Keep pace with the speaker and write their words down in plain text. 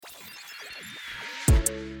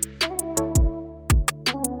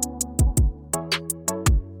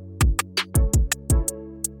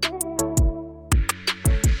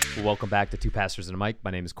Welcome back to Two Pastors and a Mic.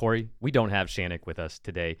 My name is Corey. We don't have Shannick with us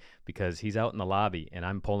today because he's out in the lobby, and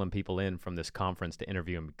I'm pulling people in from this conference to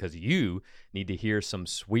interview him because you need to hear some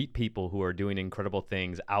sweet people who are doing incredible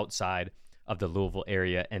things outside of the Louisville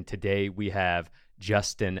area. And today we have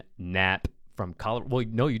Justin Knapp from Colorado. Well,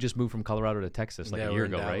 no, you just moved from Colorado to Texas like a year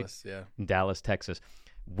ago, Dallas, right? Yeah, in Dallas, Texas.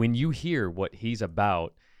 When you hear what he's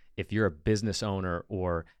about, if you're a business owner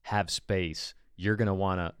or have space, you're going to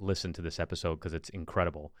want to listen to this episode because it's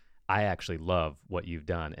incredible. I actually love what you've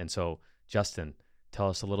done. And so, Justin, tell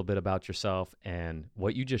us a little bit about yourself, and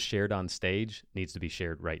what you just shared on stage needs to be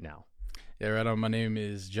shared right now. Yeah, right on. My name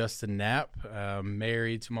is Justin Knapp. I'm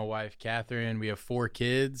married to my wife, Catherine. We have 4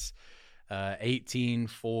 kids, 18,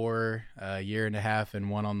 4, a year and a half, and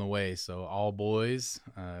 1 on the way. So all boys.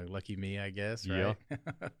 Lucky me, I guess, right?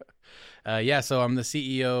 Yeah. So I'm the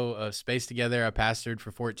CEO of Space Together. I pastored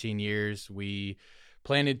for 14 years. We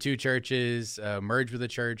planted 2 churches, merged with a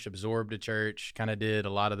church, absorbed a church, kind of did a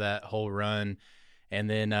lot of that whole run. And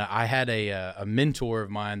then I had a mentor of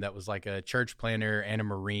mine that was like a church planner and a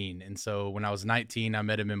Marine. And so when I was 19, I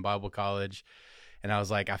met him in Bible college. And I was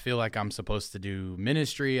like, I feel like I'm supposed to do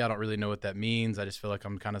ministry. I don't really know what that means. I just feel like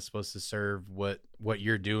I'm kind of supposed to serve what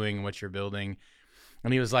you're doing and what you're building.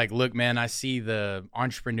 And he was like, look, man, I see the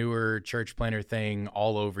entrepreneur church planner thing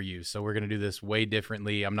all over you. So we're going to do this way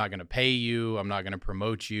differently. I'm not going to pay you. I'm not going to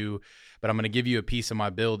promote you, but I'm going to give you a piece of my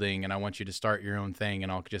building, and I want you to start your own thing,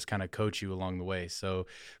 and I'll just kind of coach you along the way. So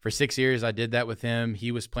for 6 years, I did that with him.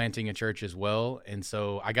 He was planting a church as well. And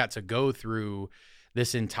so I got to go through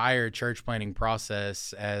this entire church planning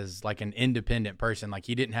process as like an independent person. Like,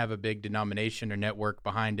 he didn't have a big denomination or network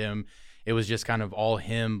behind him. It was just kind of all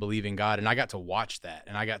him believing God. And I got to watch that,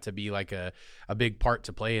 and I got to be like a big part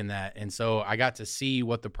to play in that. And so I got to see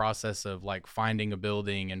what the process of like finding a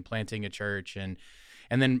building and planting a church. And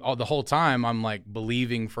then the whole time I'm like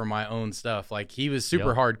believing for my own stuff. Like, he was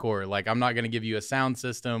super hardcore. Like, I'm not going to give you a sound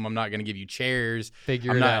system. I'm not going to give you chairs.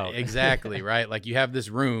 Figure it out. Exactly. Right. Like, you have this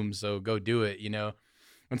room, so go do it,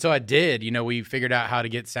 And so I did, we figured out how to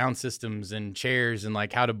get sound systems and chairs and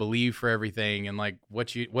like how to believe for everything and like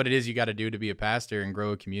what it is you got to do to be a pastor and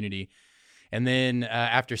grow a community. And then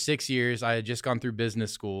after 6 years, I had just gone through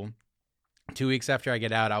business school. 2 weeks after I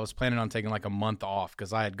get out, I was planning on taking like a month off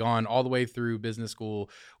because I had gone all the way through business school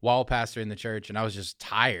while pastoring the church, and I was just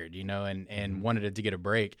tired, and wanted to get a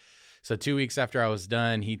break. So 2 weeks after I was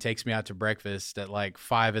done, he takes me out to breakfast at like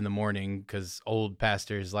 5 a.m. because old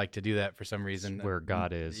pastors like to do that for some reason. It's where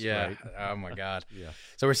God is. Yeah. Right? Oh my God. Yeah.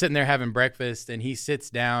 So we're sitting there having breakfast, and he sits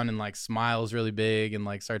down and like smiles really big and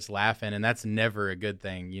like starts laughing. And that's never a good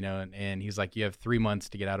thing, and he's like, you have 3 months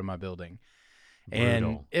to get out of my building. Brutal.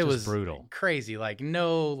 And it was brutal, crazy. Like,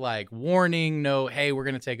 no, like warning, no, hey, we're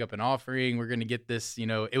going to take up an offering. We're going to get this,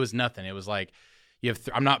 it was nothing. It was like,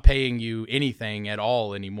 I'm not paying you anything at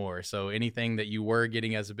all anymore. So anything that you were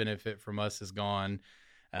getting as a benefit from us is gone,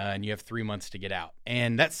 and you have 3 months to get out.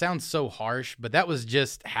 And that sounds so harsh, but that was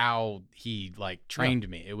just how he like trained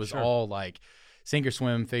me. It was all like sink or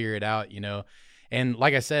swim, figure it out, And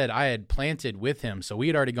like I said, I had planted with him. So we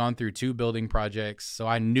had already gone through 2 building projects. So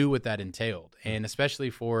I knew what that entailed. And especially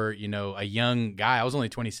for, a young guy, I was only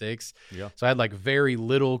 26. Yeah. So I had like very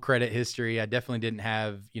little credit history. I definitely didn't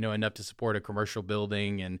have, enough to support a commercial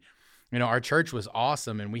building. And, our church was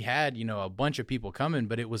awesome. And we had, a bunch of people coming,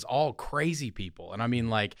 but it was all crazy people. And I mean,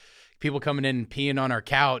 like, people coming in and peeing on our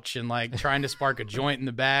couch and like trying to spark a joint in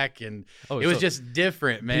the back. And it was just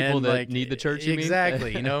different, man. People that like, need the church, you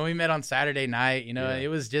exactly. We met on Saturday night, Yeah. it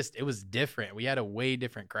was different. We had a way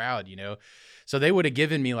different crowd, so they would have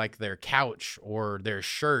given me like their couch or their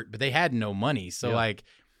shirt, but they had no money. So like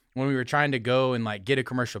when we were trying to go and like get a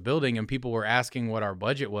commercial building and people were asking what our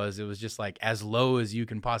budget was, it was just like as low as you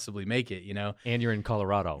can possibly make it, And you're in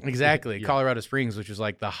Colorado. Exactly. Yeah. Colorado Springs, which was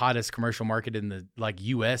like the hottest commercial market in the like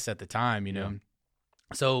US at the time, Yeah.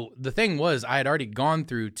 So the thing was, I had already gone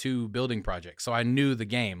through 2 building projects. So I knew the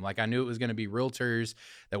game. Like, I knew it was going to be realtors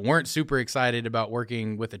that weren't super excited about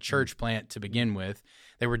working with a church plant to begin with.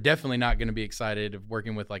 They were definitely not going to be excited of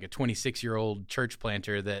working with like a 26-year-old church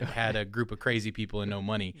planter that had a group of crazy people and no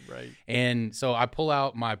money. Right. And so I pull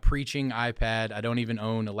out my preaching iPad. I don't even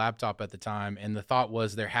own a laptop at the time. And the thought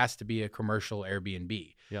was, there has to be a commercial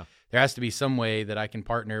Airbnb. Yeah. There has to be some way that I can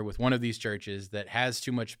partner with one of these churches that has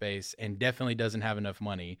too much space and definitely doesn't have enough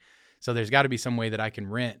money. So there's got to be some way that I can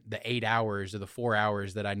rent the 8 hours or the 4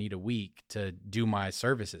 hours that I need a week to do my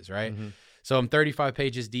services, right? Mm-hmm. So I'm 35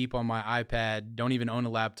 pages deep on my iPad, don't even own a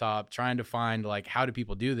laptop, trying to find like, how do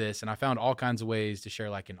people do this? And I found all kinds of ways to share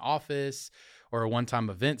like an office or a one-time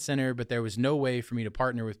event center, but there was no way for me to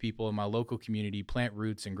partner with people in my local community, plant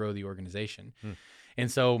roots, and grow the organization. And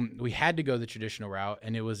so we had to go the traditional route,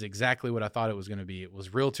 and it was exactly what I thought it was going to be. It was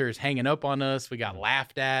realtors hanging up on us. We got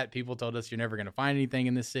laughed at. People told us, you're never going to find anything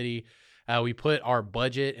in this city. We put our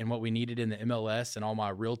budget and what we needed in the MLS, and all my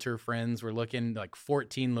realtor friends were looking. Like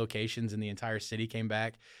 14 locations in the entire city came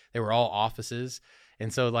back. They were all offices.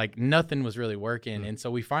 And so like nothing was really working. And so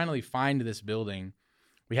we finally find this building.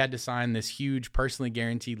 We had to sign this huge personally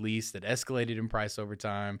guaranteed lease that escalated in price over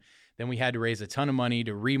time. Then we had to raise a ton of money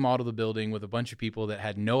to remodel the building with a bunch of people that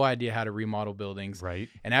had no idea how to remodel buildings. Right.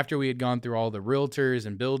 And after we had gone through all the realtors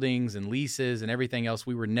and buildings and leases and everything else,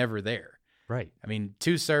 we were never there. Right. I mean,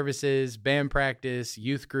 2 services, band practice,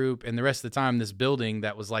 youth group, and the rest of the time, this building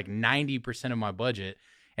that was like 90% of my budget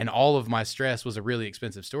and all of my stress was a really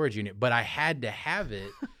expensive storage unit. But I had to have it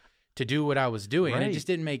to do what I was doing. Right. And it just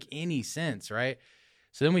didn't make any sense, right?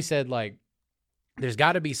 So then we said, like, there's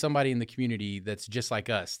got to be somebody in the community that's just like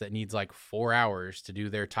us that needs like 4 hours to do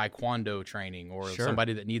their taekwondo training, or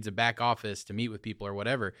somebody that needs a back office to meet with people or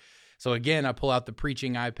whatever. So again, I pull out the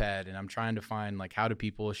preaching iPad and I'm trying to find like how do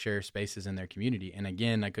people share spaces in their community. And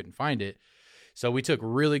again, I couldn't find it. So we took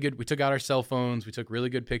out our cell phones, we took really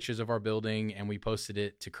good pictures of our building, and we posted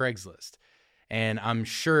it to Craigslist. And I'm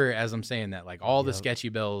sure as I'm saying that, like all the sketchy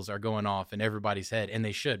bells are going off in everybody's head, and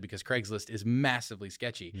they should, because Craigslist is massively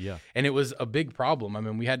sketchy. Yeah. And it was a big problem. I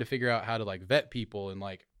mean, we had to figure out how to like vet people, and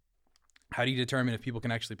like, how do you determine if people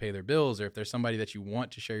can actually pay their bills, or if there's somebody that you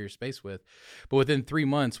want to share your space with? But within 3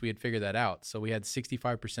 months, we had figured that out. So we had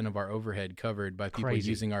 65% of our overhead covered by people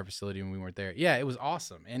using our facility when we weren't there. Yeah, it was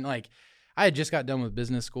awesome. And like, I had just got done with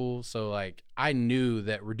business school. So like, I knew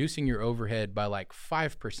that reducing your overhead by like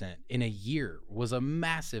 5% in a year was a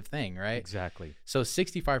massive thing, right? Exactly. So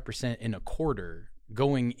 65% in a quarter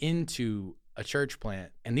going into a church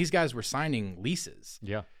plant, and these guys were signing leases.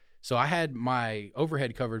 Yeah. So I had my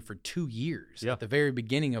overhead covered for 2 years at the very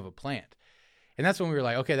beginning of a plant. And that's when we were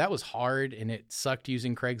like, okay, that was hard, and it sucked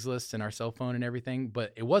using Craigslist and our cell phone and everything,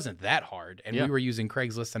 but it wasn't that hard. And we were using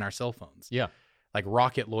Craigslist and our cell phones. Yeah. Like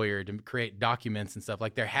Rocket Lawyer to create documents and stuff.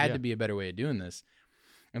 Like there had to be a better way of doing this.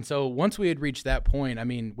 And so once we had reached that point, I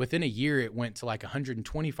mean, within a year, it went to like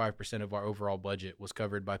 125% of our overall budget was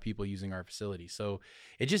covered by people using our facility. So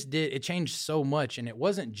it changed so much. And it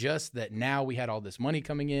wasn't just that now we had all this money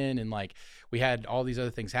coming in and like we had all these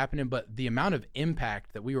other things happening, but the amount of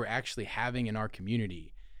impact that we were actually having in our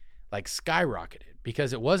community like skyrocketed,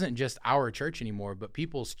 because it wasn't just our church anymore, but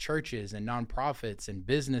people's churches and nonprofits and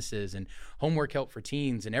businesses and homework help for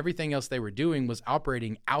teens and everything else they were doing was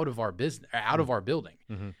operating out of our business, out of our building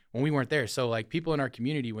when we weren't there. So like people in our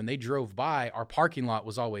community, when they drove by, our parking lot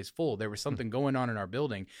was always full. There was something going on in our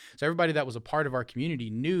building. So everybody that was a part of our community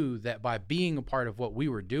knew that by being a part of what we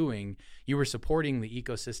were doing, you were supporting the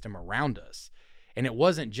ecosystem around us. And it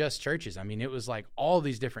wasn't just churches. I mean, it was like all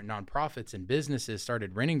these different nonprofits and businesses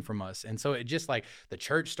started renting from us. And so it just like the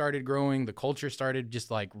church started growing, the culture started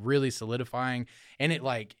just like really solidifying. And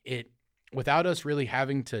it without us really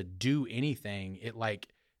having to do anything, it like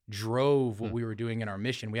drove what we were doing in our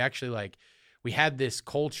mission. We actually we had this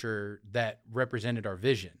culture that represented our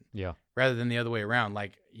vision. Yeah. Rather than the other way around.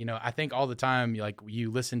 Like, you know, I think all the time, like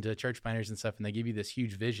you listen to church planners and stuff and they give you this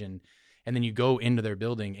huge vision, and then you go into their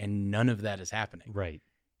building and none of that is happening. Right.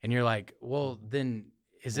 And you're like, well, then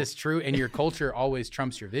is this true? And your culture always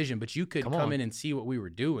trumps your vision, but you could come in and see what we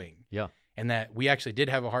were doing. Yeah. And that we actually did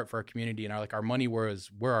have a heart for our community, and our money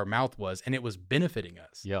was where our mouth was, and it was benefiting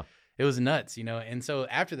us. Yeah. It was nuts, you know? And so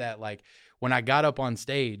after that, like when I got up on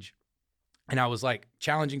stage and I was like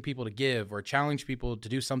challenging people to give or challenge people to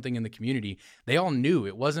do something in the community, they all knew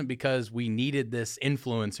it wasn't because we needed this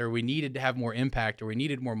influence or we needed to have more impact or we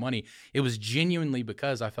needed more money. It was genuinely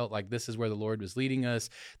because I felt like this is where the Lord was leading us.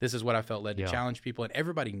 This is what I felt led to challenge people. And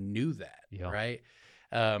everybody knew that, right?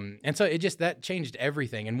 And so that changed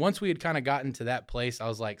everything. And once we had kind of gotten to that place, I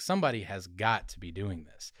was like, somebody has got to be doing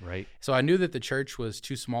this. Right. So I knew that the church was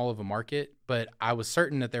too small of a market, but I was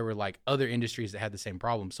certain that there were like other industries that had the same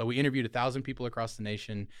problem. So we interviewed 1,000 people across the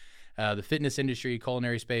nation, the fitness industry,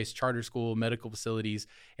 culinary space, charter school, medical facilities,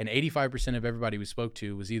 and 85% of everybody we spoke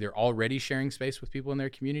to was either already sharing space with people in their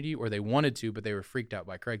community or they wanted to, but they were freaked out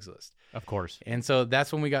by Craigslist. Of course. And so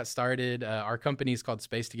that's when we got started. Our company is called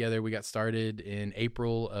Space Together. We got started in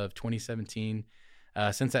April of 2017.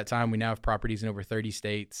 Since that time, we now have properties in over 30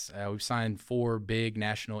 states. We've signed 4 big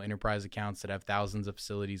national enterprise accounts that have thousands of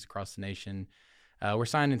facilities across the nation. We're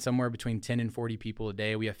signing somewhere between 10 and 40 people a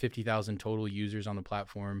day. We have 50,000 total users on the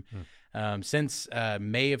platform. Since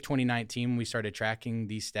May of 2019, we started tracking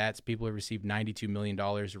these stats. People have received $92 million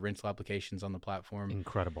of rental applications on the platform.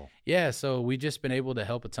 Incredible. Yeah, so we've just been able to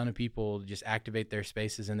help a ton of people just activate their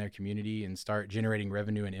spaces in their community and start generating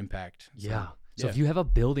revenue and impact. So, So if you have a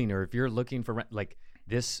building or if you're looking for rent, like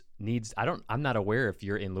this needs, I'm not aware if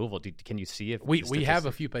you're in Louisville. Can you see if we have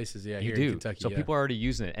a few places, you here do. in Kentucky. So people are already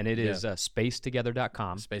using it, and it is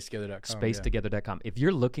spacetogether.com. Spacetogether.com. Spacetogether.com. If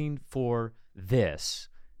you're looking for this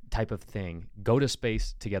type of thing, go to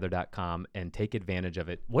spacetogether.com and take advantage of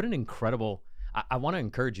it. What an incredible, I want to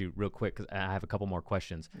encourage you real quick because I have a couple more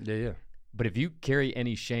questions. Yeah. But if you carry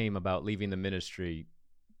any shame about leaving the ministry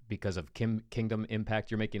because of kingdom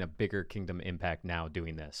impact, you're making a bigger kingdom impact now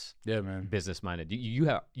doing this. Yeah, man. Business minded. You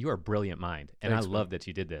are a brilliant mind, and Thanks, I love that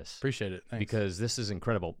you did this. Appreciate it. Thanks. Because this is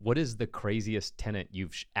incredible. What is the craziest tenant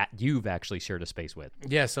you've actually shared a space with?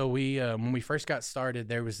 Yeah, so we when we first got started,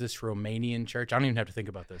 there was this Romanian church. I don't even have to think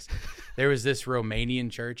about this. There was this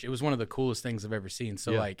Romanian church. It was one of the coolest things I've ever seen.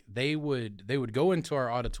 So like they would go into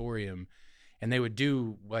our auditorium and they would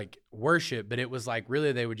do like worship, but it was like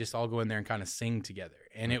really they would just all go in there and kind of sing together.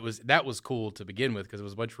 And that was cool to begin with because it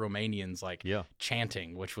was a bunch of Romanians like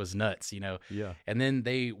chanting, which was nuts, Yeah. And then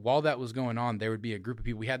while that was going on, there would be a group of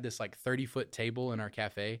people. We had this like 30-foot table in our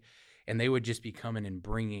cafe, and they would just be coming and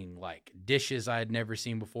bringing like dishes I had never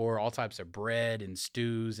seen before, all types of bread and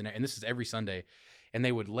stews, and this is every Sunday. And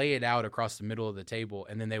they would lay it out across the middle of the table,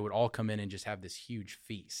 and then they would all come in and just have this huge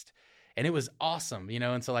feast. And it was awesome,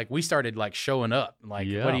 and so like we started like showing up, like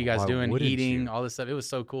what are you guys doing, eating, all this stuff. It was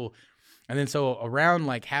so cool. And then so around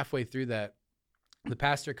like halfway through that, the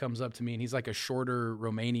pastor comes up to me, and he's like a shorter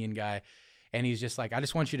Romanian guy, and he's just like, I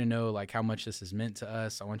just want you to know like how much this has meant to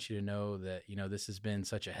us. I want you to know that this has been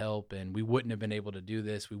such a help, and we wouldn't have been able to do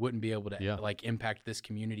this. We wouldn't be able to like impact this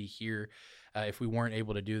community here if we weren't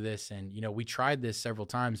able to do this. And we tried this several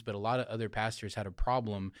times, but a lot of other pastors had a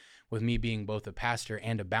problem with me being both a pastor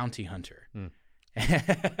and a bounty hunter.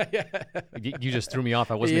 You just threw me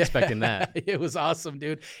off. I wasn't expecting that. It was awesome,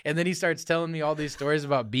 dude. And then he starts telling me all these stories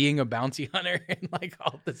about being a bounty hunter and like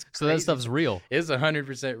all this. So that stuff's real. It's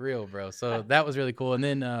 100% real, bro. So that was really cool. And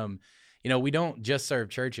then, we don't just serve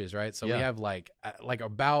churches, right? So we have like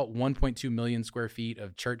about 1.2 million square feet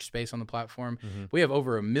of church space on the platform. Mm-hmm. We have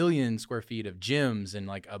over 1 million square feet of gyms and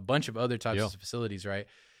like a bunch of other types of facilities, right?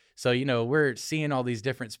 So, we're seeing all these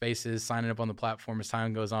different spaces, signing up on the platform as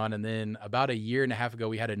time goes on. And then about a year and a half ago,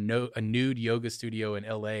 we had a nude yoga studio in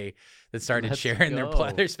LA that started sharing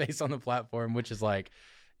their space on the platform, which is like,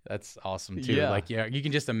 that's awesome too. Yeah. Like, you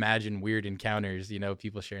can just imagine weird encounters,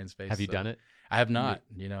 people sharing space. Have you done it? I have not.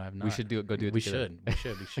 I have not. We should go do it. We should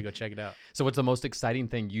go check it out. So what's the most exciting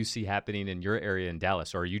thing you see happening in your area in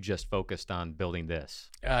Dallas, or are you just focused on building this?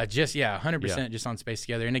 100% just on Space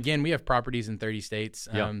Together. And again, we have properties in 30 states.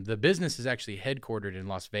 The business is actually headquartered in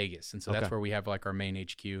Las Vegas, and so that's where we have like our main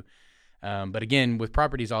HQ. But again, with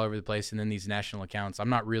properties all over the place and then these national accounts, I'm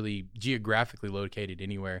not really geographically located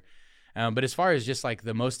anywhere. But as far as just like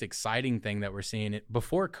the most exciting thing that we're seeing,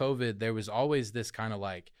 before COVID, there was always this kind of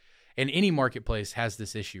like, and any marketplace has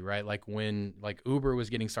this issue, right? Like when like Uber was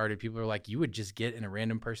getting started, people are like, you would just get in a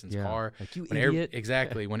random person's car. Like, you idiot.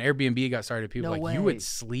 Exactly. When Airbnb got started, people No way. you would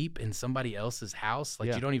sleep in somebody else's house.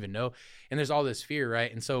 Like you don't even know. And there's all this fear, right?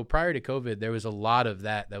 And so prior to COVID, there was a lot of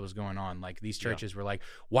that was going on. Like these churches were like,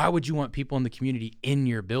 why would you want people in the community in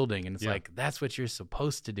your building? And it's like, that's what you're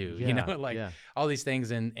supposed to do. All these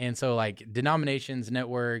things. And so like denominations,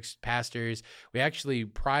 networks, pastors, we actually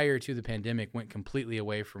prior to the pandemic went completely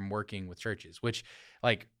away from working with churches, which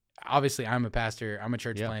like obviously I'm a pastor, I'm a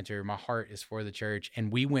church planter, my heart is for the church,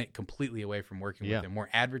 and we went completely away from working with them, more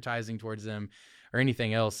advertising towards them or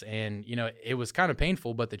anything else. And it was kind of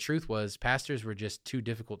painful, but the truth was pastors were just too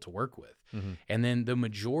difficult to work with. Mm-hmm. And then the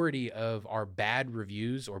majority of our bad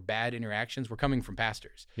reviews or bad interactions were coming from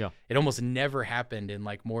pastors. It almost never happened in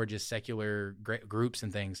like more just secular groups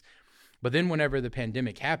and things. But then whenever the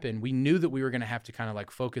pandemic happened, we knew that we were going to have to kind of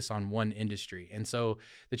like focus on one industry. And so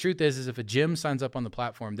the truth is if a gym signs up on the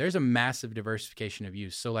platform, there's a massive diversification of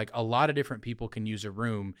use. So like a lot of different people can use a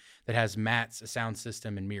room that has mats, a sound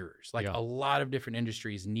system, and mirrors. Like a lot of different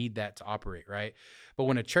industries need that to operate, right? But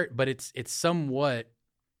when a church, but it's somewhat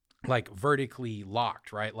like vertically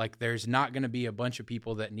locked, right? Like there's not going to be a bunch of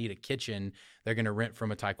people that need a kitchen they're going to rent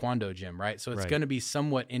from a taekwondo gym, right? So it's going to be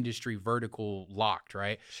somewhat industry vertical locked,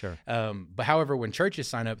 right? Sure. But however, when churches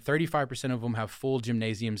sign up, 35% of them have full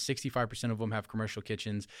gymnasiums, 65% of them have commercial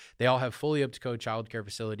kitchens. They all have fully up to code childcare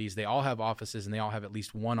facilities. They all have offices, and they all have at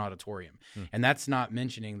least one auditorium. And that's not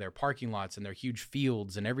mentioning their parking lots and their huge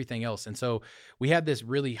fields and everything else. And so we had this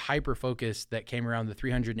really hyper focus that came around the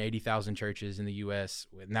 380,000 churches in the U.S.,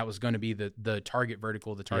 and that was going to be the target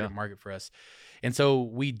vertical, the target market for us. And so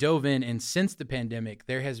we dove in, and since the pandemic,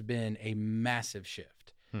 there has been a massive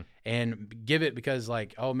shift. and give it because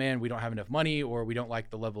like, oh man, we don't have enough money or we don't like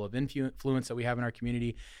the level of influence that we have in our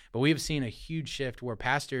community. But we have seen a huge shift where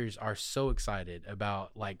pastors are so excited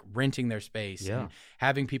about like renting their space and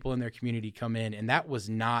having people in their community come in. And that was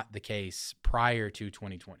not the case prior to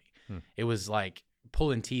 2020. It was like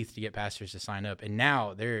pulling teeth to get pastors to sign up. And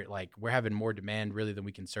now they're like, we're having more demand really than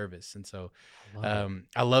we can service. And so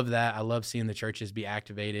I love that. I love seeing the churches be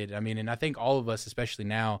activated. I mean, and I think all of us, especially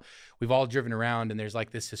now, we've all driven around and there's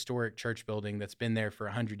like this historic church building that's been there for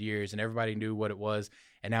 100 years and everybody knew what it was.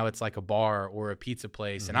 And now it's like a bar or a pizza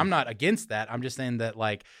place. And I'm not against that. I'm just saying that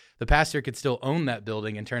like the pastor could still own that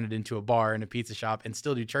building and turn it into a bar and a pizza shop and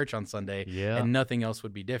still do church on Sunday. And nothing else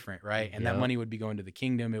would be different, right? And that money would be going to the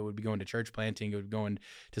kingdom. It would be going to church planting. It would be going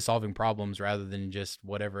to solving problems rather than just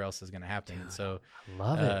whatever else is going to happen. Dude, and so I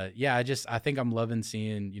love it. Yeah, I think I'm loving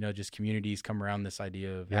seeing, just communities come around this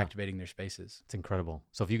idea of activating their spaces. It's incredible.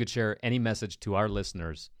 So if you could share any message to our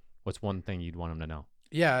listeners, what's one thing you'd want them to know?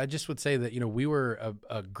 Yeah, I just would say that, we were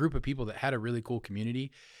a group of people that had a really cool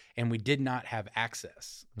community and we did not have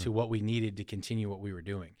access to what we needed to continue what we were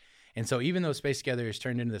doing. And so even though Space Together has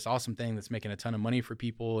turned into this awesome thing that's making a ton of money for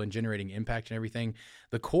people and generating impact and everything,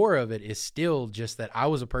 the core of it is still just that I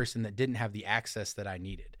was a person that didn't have the access that I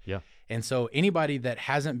needed. Yeah. And so anybody that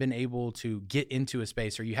hasn't been able to get into a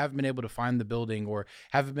space or you haven't been able to find the building or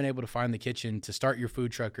haven't been able to find the kitchen to start your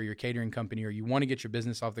food truck or your catering company, or you want to get your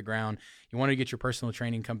business off the ground, you want to get your personal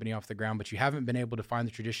training company off the ground, but you haven't been able to find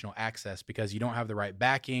the traditional access because you don't have the right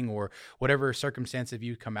backing or whatever circumstance of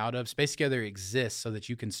you come out of, Space Together exists so that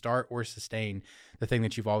you can start or sustain the thing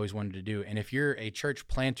that you've always wanted to do. And if you're a church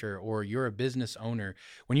planter or you're a business owner,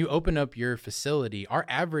 when you open up your facility, our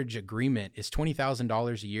average agreement is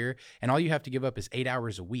 $20,000 a year. And all you have to give up is 8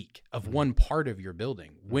 hours a week of one part of your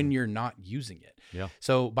building when you're not using it. Yeah.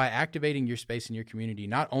 So by activating your space in your community,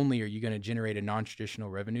 not only are you going to generate a non-traditional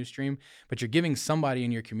revenue stream, but you're giving somebody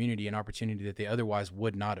in your community an opportunity that they otherwise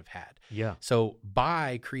would not have had. Yeah. So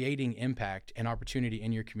by creating impact and opportunity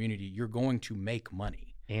in your community, you're going to make money.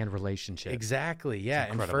 And relationships. Exactly. Yeah.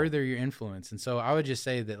 And further your influence. And so I would just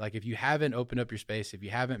say that like, if you haven't opened up your space, if you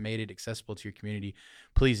haven't made it accessible to your community,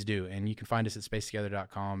 please do. And you can find us at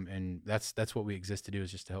spacetogether.com. And that's what we exist to do,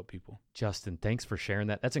 is just to help people. Justin, thanks for sharing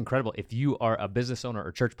that. That's incredible. If you are a business owner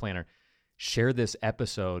or church planner, share this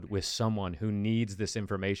episode with someone who needs this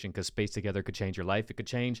information, because Space Together could change your life. It could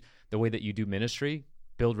change the way that you do ministry,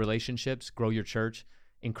 build relationships, grow your church.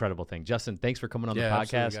 Incredible thing. Justin, thanks for coming on the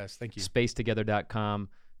podcast. Guys. Thank you. Spacetogether.com.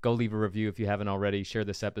 Go leave a review if you haven't already. Share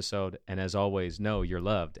this episode. And as always, know you're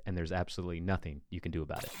loved and there's absolutely nothing you can do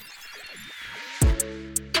about it.